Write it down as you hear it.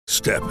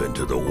Step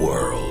into the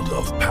world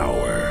of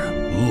power,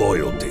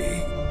 loyalty,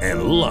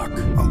 and luck.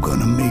 I'm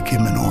gonna make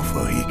him an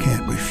offer he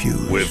can't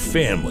refuse. With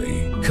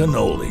family,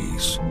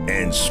 cannolis,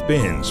 and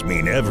spins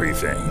mean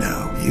everything.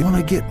 Now, you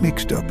wanna get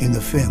mixed up in the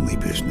family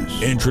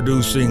business.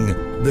 Introducing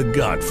The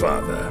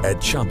Godfather at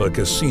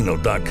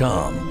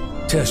ChumbaCasino.com.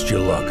 Test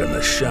your luck in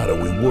the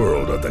shadowy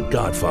world of The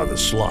Godfather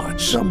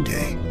slot.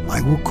 Someday, I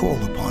will call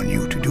upon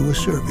you to do a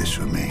service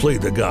for me. Play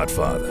The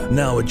Godfather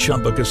now at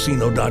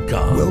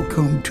ChumbaCasino.com.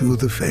 Welcome to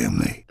the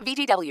family.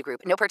 VGW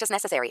Group. No purchase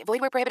necessary. Void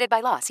where prohibited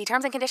by law. See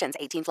terms and conditions.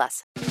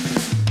 18+.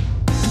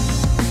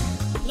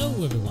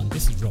 Hello everyone,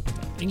 this is Robert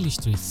at English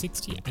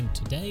 360 and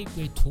today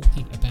we're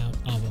talking about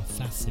our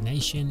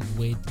fascination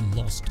with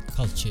lost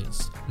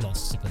cultures,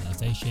 lost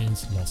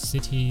civilizations, lost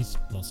cities,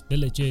 lost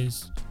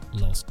villages,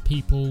 lost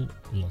people,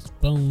 lost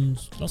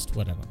bones, lost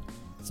whatever.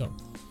 So,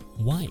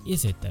 why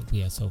is it that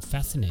we are so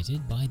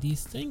fascinated by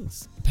these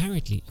things?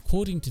 Apparently,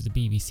 according to the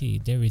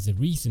BBC, there is a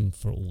reason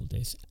for all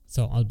this.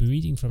 So I'll be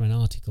reading from an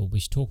article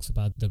which talks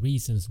about the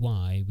reasons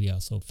why we are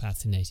so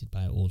fascinated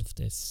by all of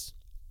this.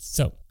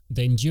 So,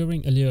 the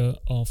enduring allure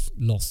of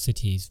lost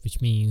cities, which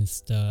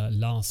means the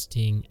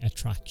lasting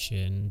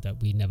attraction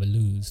that we never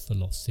lose for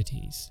lost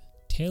cities.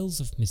 Tales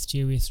of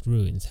mysterious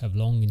ruins have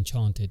long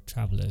enchanted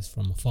travellers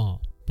from afar,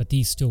 but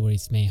these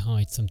stories may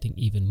hide something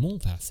even more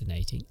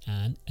fascinating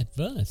and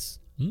adverse.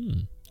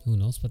 Who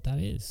knows what that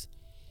is?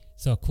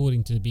 So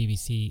according to the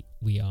BBC,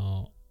 we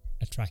are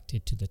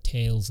attracted to the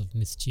tales of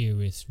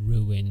mysterious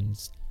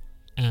ruins,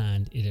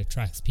 and it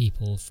attracts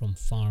people from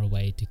far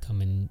away to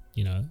come and,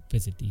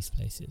 visit these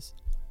places.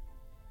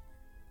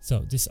 So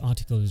this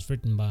article is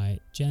written by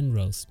Jen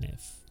Rose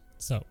Smith.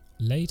 So,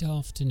 late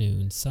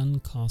afternoon, sun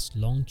cast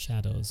long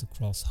shadows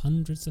across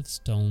hundreds of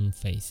stone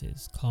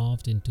faces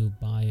carved into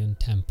Bayon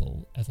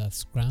Temple as I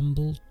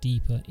scrambled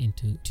deeper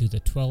into the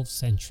 12th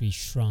century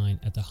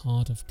shrine at the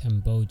heart of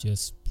Cambodia's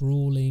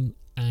sprawling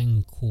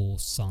Angkor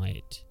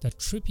site. The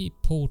trippy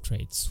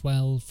portraits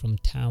swelled from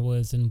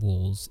towers and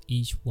walls,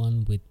 each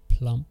one with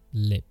plump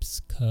lips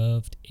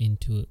curved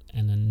into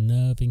an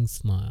unnerving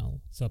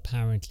smile. So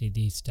apparently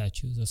these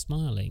statues are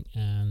smiling,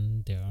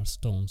 and there are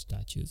stone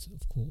statues,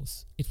 of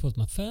course. It was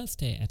my first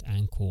day at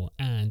Angkor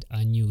and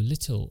I knew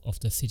little of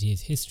the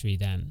city's history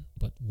then,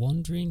 but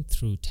wandering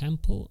through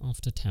temple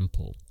after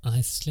temple,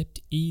 I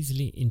slipped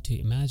easily into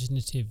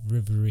imaginative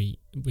reverie,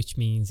 which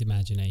means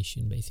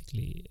imagination,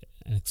 basically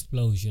an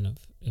explosion of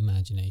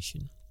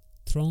imagination.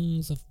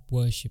 Throngs of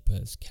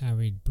worshippers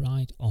carried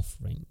bright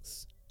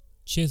offerings.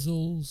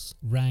 Chisels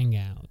rang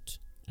out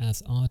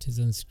as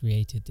artisans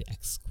created the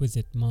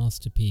exquisite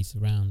masterpiece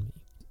around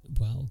me,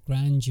 while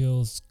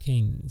grandiose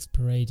kings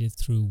paraded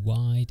through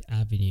wide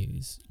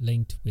avenues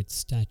linked with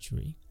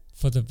statuary.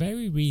 For the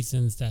very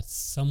reasons that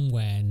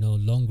somewhere no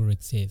longer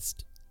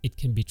exist, it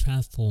can be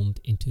transformed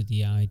into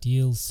the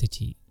ideal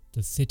city,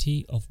 the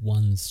city of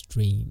one's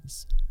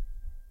dreams,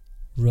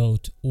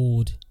 wrote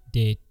Aude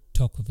de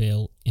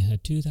Tocqueville in her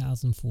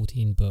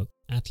 2014 book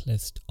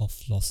Atlas of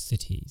Lost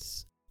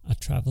Cities, a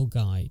travel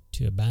guide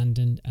to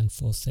abandoned and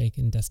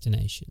forsaken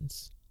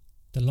destinations.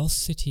 The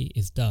lost city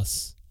is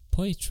thus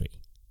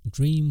poetry,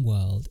 dream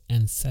world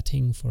and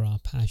setting for our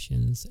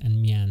passions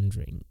and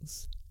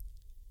meanderings.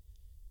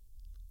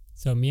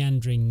 So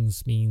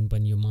meanderings mean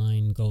when your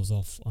mind goes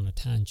off on a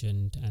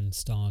tangent and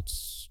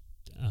starts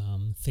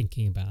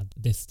thinking about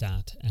this,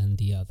 that and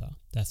the other.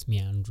 That's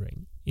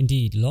meandering.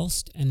 Indeed,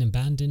 lost and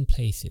abandoned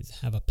places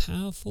have a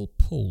powerful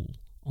pull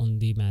on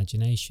the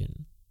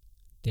imagination.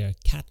 They are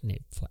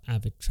catnip for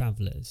avid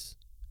travellers,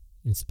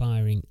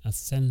 inspiring a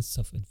sense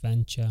of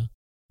adventure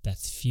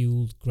that's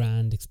fueled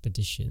grand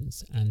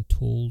expeditions and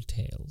tall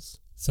tales.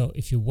 So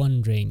if you're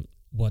wondering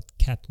what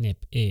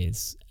catnip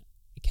is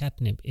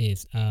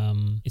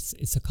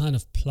it's a kind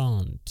of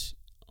plant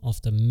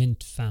of the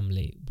mint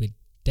family with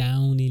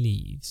downy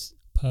leaves,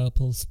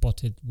 purple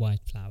spotted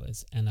white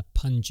flowers, and a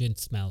pungent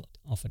smell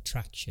of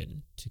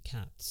attraction to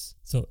cats.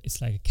 So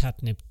it's like a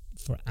catnip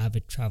for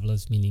avid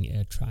travellers, meaning it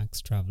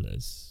attracts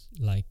travellers,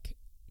 like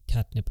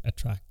catnip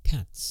attract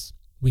cats.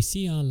 We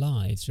see our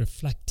lives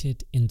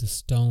reflected in the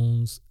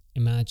stones,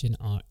 imagine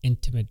our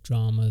intimate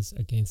dramas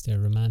against their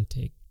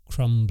romantic,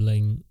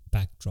 crumbling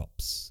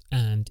backdrops.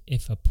 And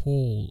if a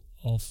pall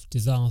of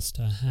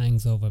disaster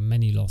hangs over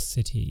many lost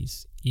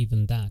cities,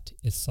 even that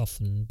is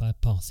softened by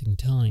passing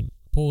time.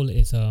 Pall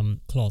is a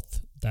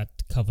cloth that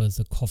covers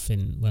a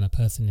coffin. When a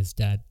person is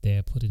dead, they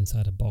are put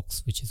inside a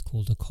box which is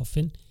called a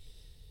coffin,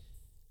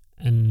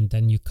 and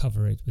then you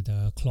cover it with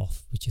a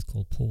cloth which is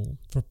called pall.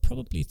 For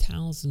probably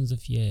thousands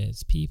of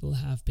years, people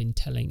have been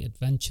telling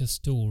adventure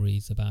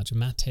stories about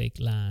dramatic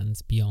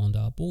lands beyond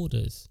our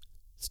borders,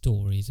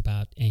 stories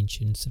about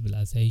ancient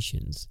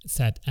civilizations,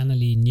 said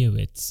Annalee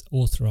Newitz,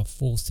 author of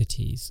Four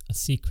Cities, A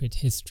Secret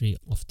History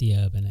of the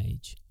Urban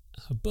Age.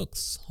 Her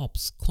books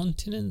hops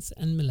continents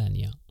and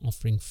millennia,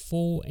 offering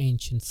 4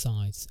 ancient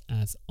sites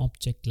as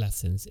object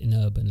lessons in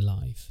urban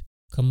life.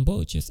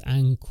 Cambodia's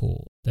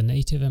Angkor, the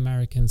Native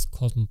Americans'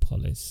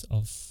 cosmopolis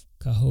of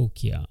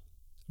Cahokia,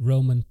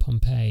 Roman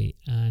Pompeii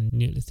and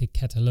Neolithic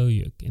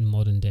Çatalhöyük in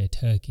modern-day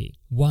Turkey.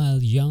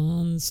 While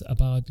yarns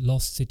about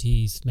lost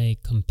cities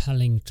make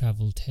compelling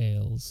travel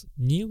tales,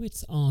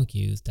 Newitz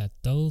argues that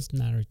those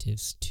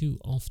narratives too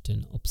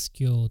often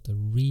obscure the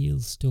real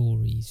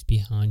stories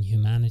behind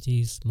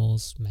humanity's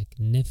most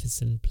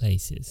magnificent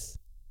places.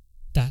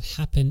 That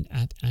happened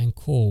at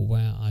Angkor,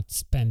 where I'd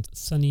spent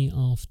sunny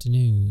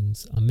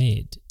afternoons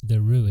amid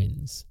the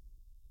ruins.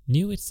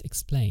 Newitz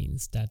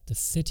explains that the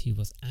city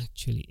was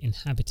actually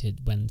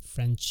inhabited when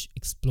French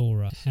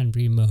explorer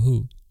Henri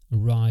Maheu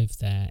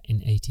arrived there in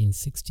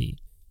 1860.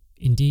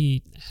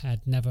 Indeed,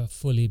 had never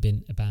fully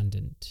been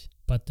abandoned,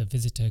 but the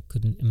visitor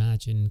couldn't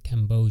imagine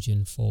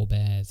Cambodian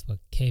forebears were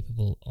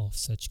capable of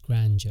such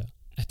grandeur.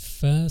 At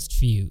first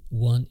view,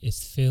 one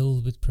is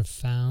filled with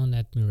profound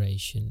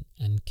admiration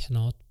and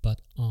cannot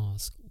but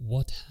ask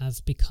what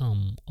has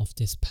become of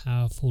this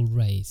powerful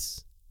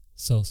race,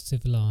 so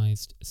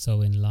civilized,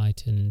 so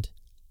enlightened.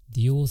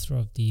 The author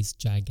of these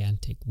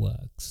gigantic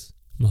works,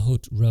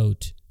 Mahut,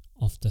 wrote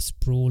of the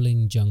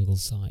sprawling jungle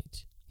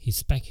site. He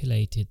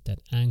speculated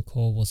that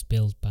Angkor was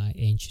built by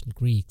ancient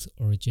Greeks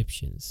or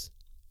Egyptians.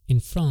 In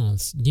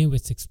France,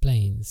 Newitz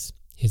explains,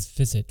 his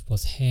visit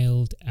was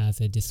hailed as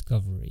a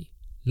discovery.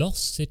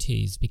 Lost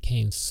cities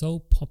became so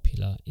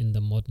popular in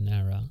the modern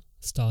era,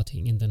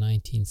 starting in the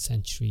 19th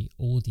century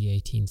or the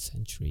 18th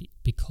century,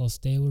 because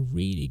they were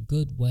really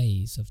good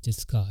ways of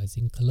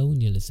disguising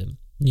colonialism.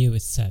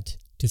 Newitz said,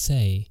 to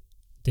say,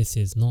 this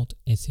is not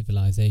a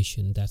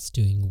civilization that's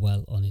doing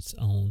well on its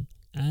own,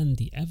 and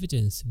the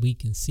evidence we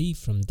can see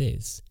from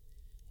this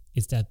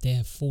is that they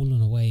have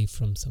fallen away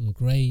from some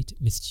great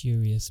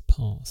mysterious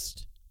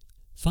past.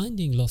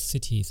 Finding lost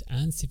cities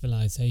and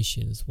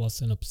civilizations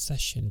was an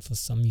obsession for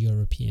some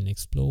European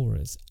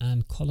explorers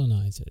and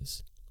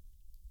colonizers.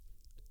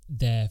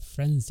 Their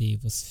frenzy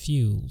was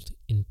fueled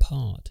in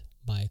part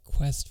by a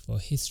quest for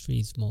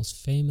history's most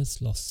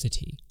famous lost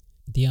city,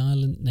 the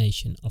island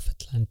nation of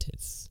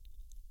Atlantis,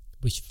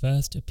 which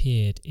first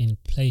appeared in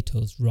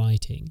Plato's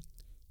writing.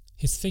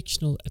 His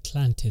fictional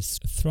Atlantis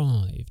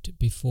thrived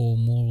before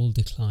moral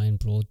decline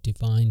brought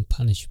divine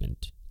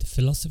punishment. The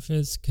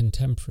philosopher's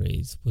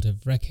contemporaries would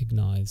have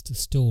recognized the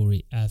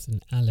story as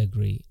an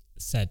allegory,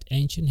 said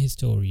ancient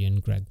historian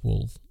Greg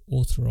Wolfe,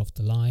 author of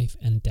The Life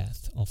and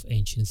Death of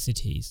Ancient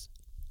Cities,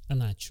 A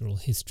Natural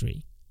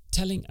History.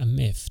 Telling a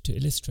myth to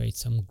illustrate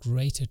some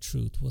greater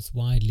truth was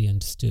widely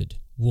understood,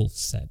 Wolfe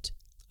said.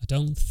 I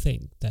don't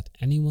think that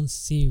anyone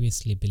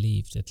seriously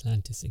believed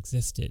Atlantis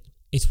existed.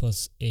 It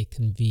was a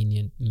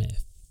convenient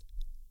myth.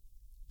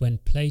 When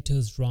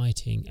Plato's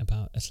writing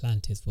about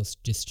Atlantis was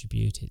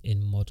distributed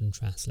in modern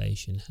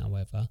translation,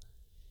 however,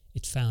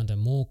 it found a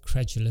more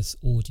credulous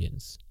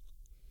audience.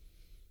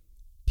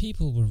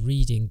 People were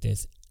reading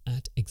this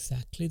at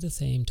exactly the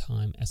same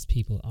time as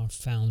people are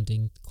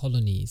founding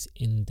colonies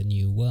in the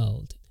New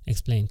World,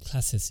 explained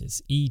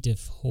classicist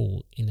Edith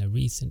Hall in a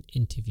recent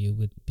interview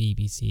with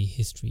BBC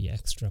History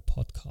Extra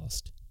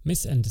podcast.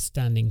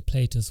 Misunderstanding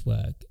Plato's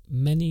work,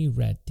 many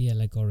read the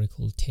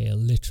allegorical tale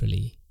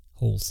literally,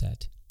 Hall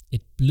said.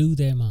 It blew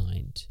their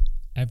mind.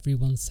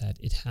 Everyone said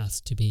it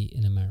has to be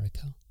in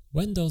America.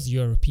 When those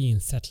European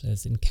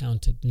settlers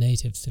encountered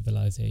native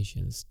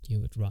civilizations,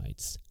 Newitz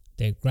writes,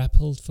 they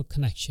grappled for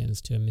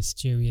connections to a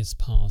mysterious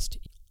past,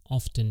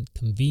 often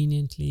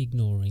conveniently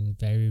ignoring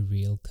very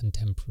real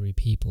contemporary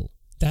people.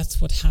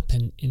 That's what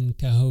happened in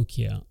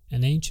Cahokia,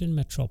 an ancient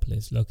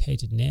metropolis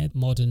located near the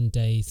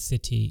modern-day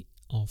city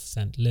of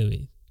St.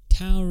 Louis.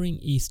 Towering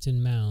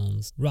eastern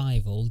mounds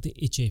rivaled the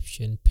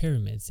Egyptian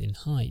pyramids in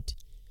height,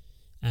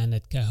 and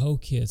at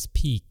Cahokia's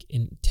peak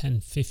in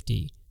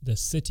 1050, the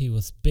city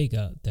was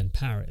bigger than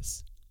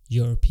Paris.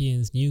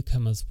 Europeans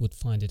newcomers would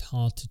find it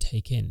hard to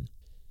take in.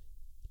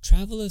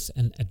 Travelers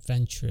and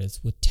adventurers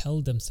would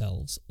tell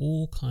themselves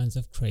all kinds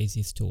of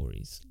crazy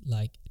stories,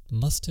 like it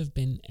must have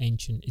been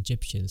ancient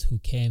Egyptians who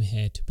came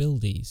here to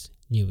build these,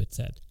 Newitz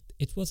said.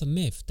 It was a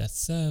myth that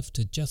served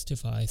to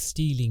justify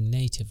stealing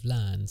native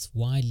lands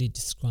widely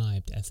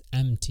described as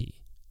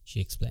empty,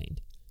 she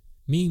explained.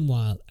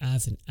 Meanwhile,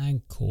 as in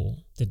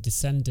Angkor, the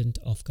descendant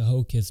of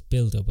Cahokia's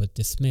builder were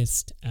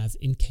dismissed as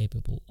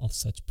incapable of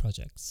such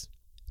projects.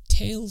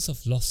 Tales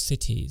of lost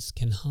cities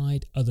can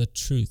hide other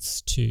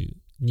truths too,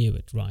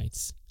 Newitz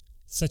writes,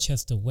 such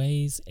as the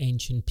ways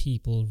ancient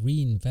people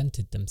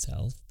reinvented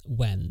themselves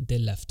when they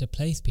left a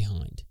place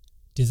behind.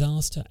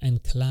 Disaster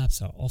and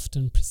collapse are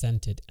often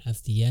presented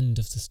as the end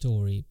of the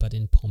story, but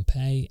in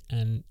Pompeii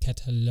and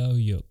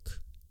Çatalhöyük,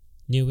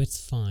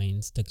 Newitz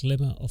finds the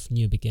glimmer of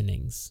new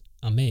beginnings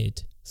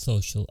amid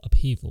social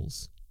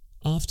upheavals.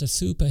 After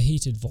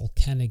superheated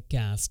volcanic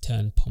gas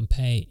turned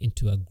Pompeii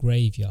into a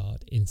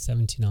graveyard in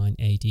 79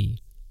 AD,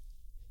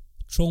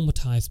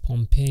 traumatized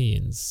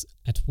Pompeians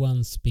at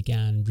once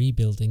began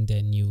rebuilding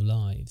their new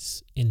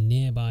lives in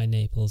nearby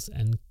Naples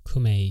and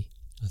Cumae,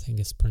 I think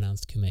it's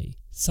pronounced Cumae.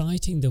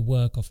 Citing the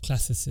work of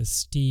classicist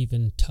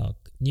Stephen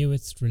Tuck,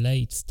 Newitz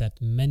relates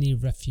that many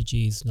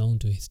refugees known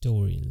to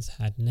historians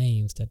had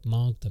names that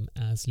marked them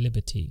as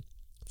liberty,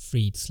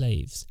 freed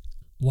slaves,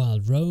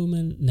 while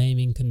Roman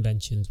naming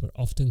conventions were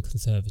often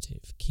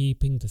conservative,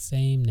 keeping the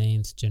same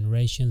names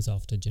generations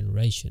after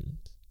generations.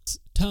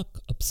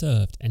 Tuck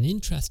observed an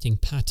interesting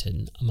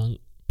pattern among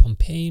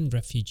Pompeian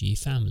refugee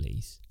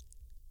families.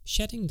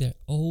 Shedding their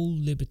old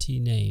Liberty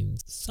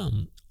names,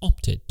 some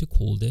opted to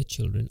call their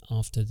children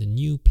after the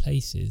new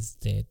places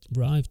they'd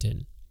arrived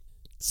in,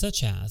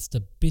 such as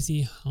the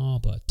busy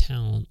harbour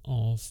town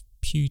of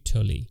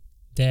Puteoli.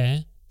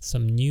 There,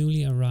 some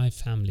newly arrived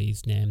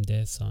families named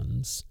their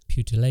sons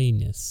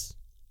Putelanus.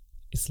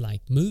 It's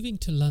like moving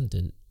to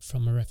London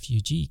from a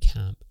refugee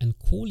camp and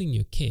calling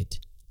your kid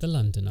the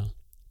Londoner,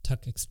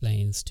 Tuck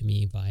explains to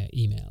me via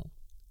email.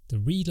 The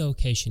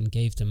relocation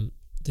gave them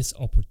this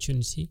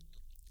opportunity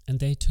and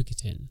they took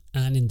it in.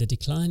 And in the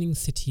declining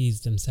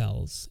cities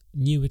themselves,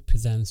 Newitt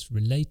presents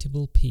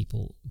relatable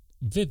people,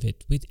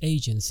 vivid with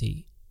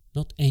agency,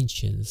 not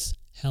ancients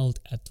held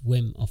at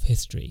whim of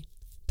history.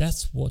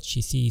 That's what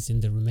she sees in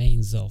the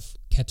remains of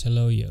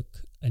Çatalhöyük,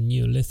 a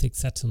Neolithic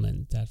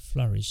settlement that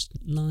flourished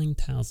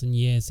 9,000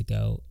 years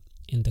ago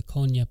in the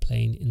Konya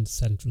Plain in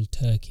central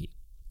Turkey.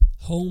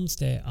 Homes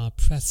there are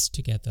pressed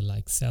together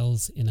like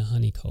cells in a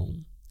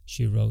honeycomb,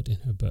 she wrote in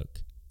her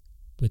book,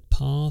 with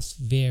paths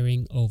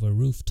veering over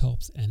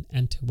rooftops and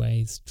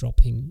entryways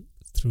dropping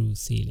through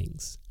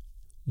ceilings.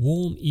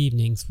 Warm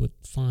evenings would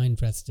find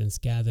residents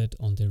gathered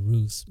on their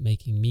roofs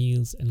making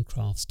meals and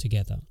crafts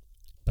together.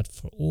 But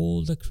for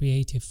all the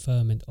creative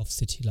ferment of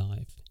city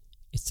life,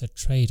 it's a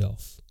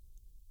trade-off.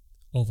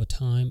 Over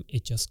time,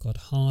 it just got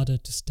harder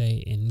to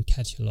stay in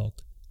Çatalhöyük.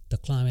 The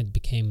climate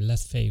became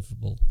less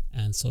favourable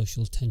and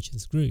social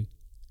tensions grew.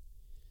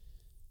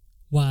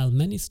 While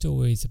many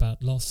stories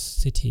about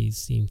lost cities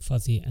seem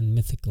fuzzy and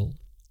mythical,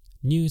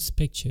 news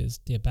pictures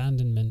the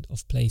abandonment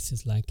of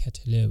places like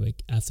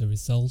Çatalhöyük as a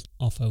result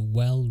of a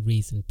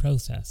well-reasoned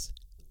process.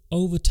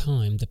 Over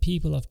time, the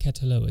people of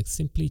Çatalhöyük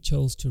simply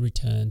chose to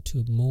return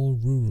to more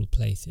rural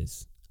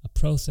places, a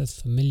process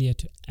familiar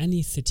to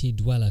any city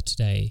dweller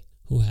today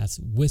who has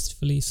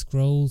wistfully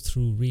scrolled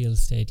through real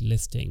estate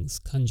listings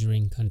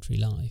conjuring country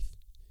life.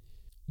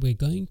 We're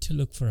going to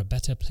look for a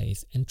better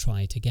place and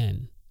try it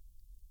again.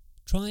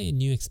 Try a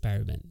new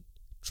experiment.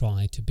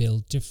 Try to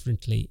build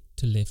differently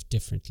to live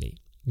differently,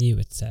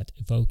 Newitt said,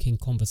 evoking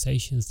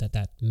conversations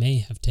that may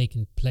have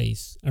taken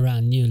place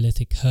around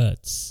Neolithic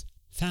herds.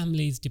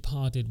 Families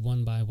departed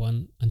one by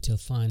one until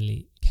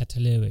finally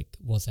Çatalhöyük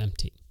was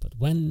empty. But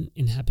when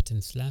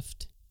inhabitants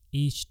left,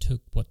 each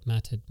took what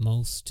mattered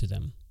most to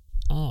them.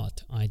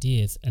 Art,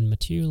 ideas and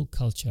material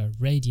culture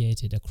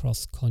radiated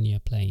across Konya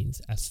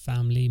Plains as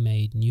family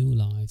made new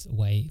lives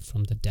away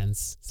from the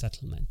dense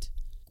settlement.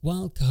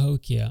 While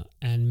Cahokia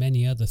and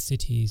many other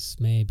cities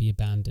may be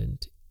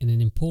abandoned, in an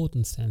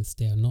important sense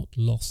they are not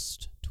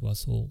lost to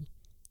us all.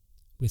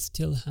 We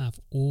still have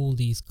all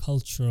these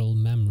cultural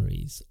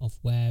memories of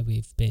where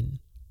we've been,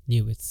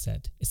 Newitt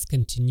said. It's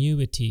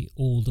continuity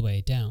all the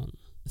way down.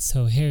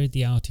 So here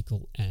the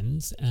article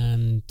ends,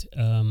 and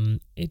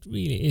it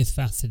really is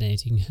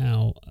fascinating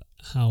how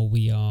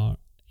we are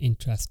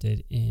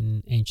interested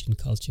in ancient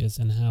cultures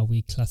and how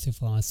we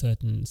classify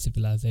certain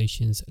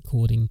civilizations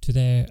according to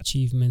their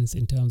achievements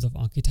in terms of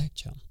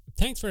architecture.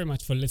 Thanks very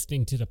much for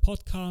listening to the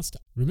podcast.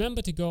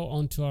 Remember to go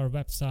onto our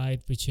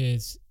website, which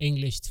is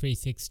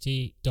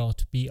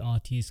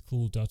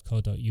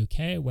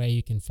english360.brtschool.co.uk, where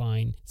you can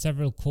find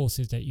several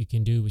courses that you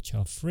can do which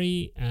are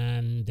free,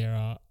 and there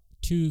are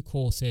 2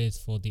 courses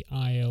for the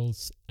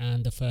IELTS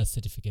and the first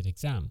certificate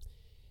exam.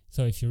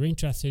 So if you're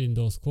interested in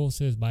those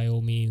courses, by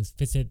all means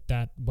visit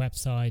that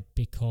website,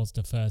 because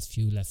the first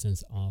few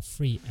lessons are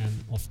free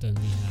and often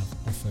we have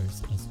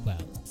offers as well.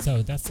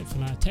 So that's it for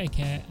now. Take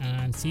care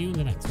and see you in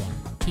the next one.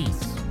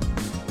 Peace.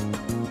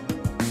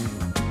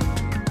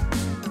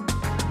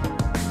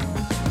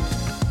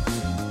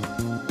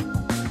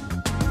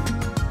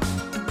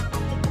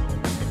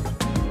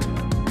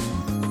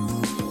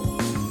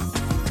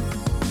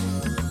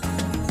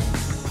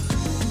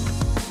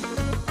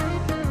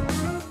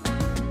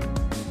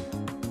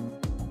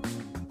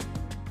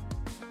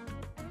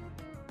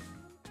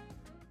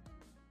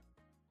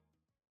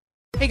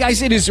 Hey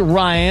guys, it is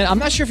Ryan. I'm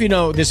not sure if you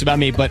know this about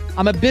me, but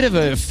I'm a bit of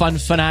a fun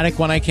fanatic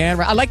when I can.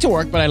 I like to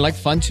work, but I like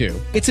fun too.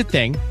 It's a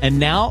thing. And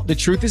now the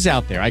truth is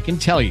out there. I can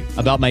tell you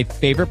about my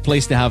favorite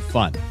place to have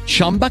fun.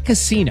 Chumba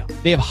Casino.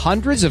 They have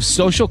hundreds of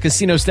social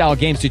casino style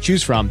games to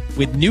choose from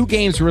with new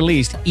games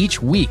released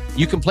each week.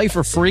 You can play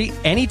for free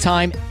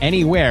anytime,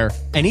 anywhere.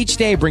 And each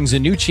day brings a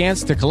new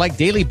chance to collect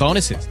daily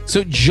bonuses.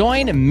 So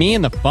join me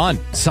in the fun.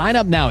 Sign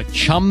up now at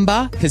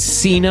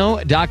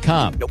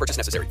ChumbaCasino.com. No purchase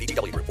necessary.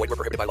 VGW Group. Void where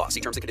prohibited by law.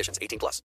 See terms and conditions. 18+.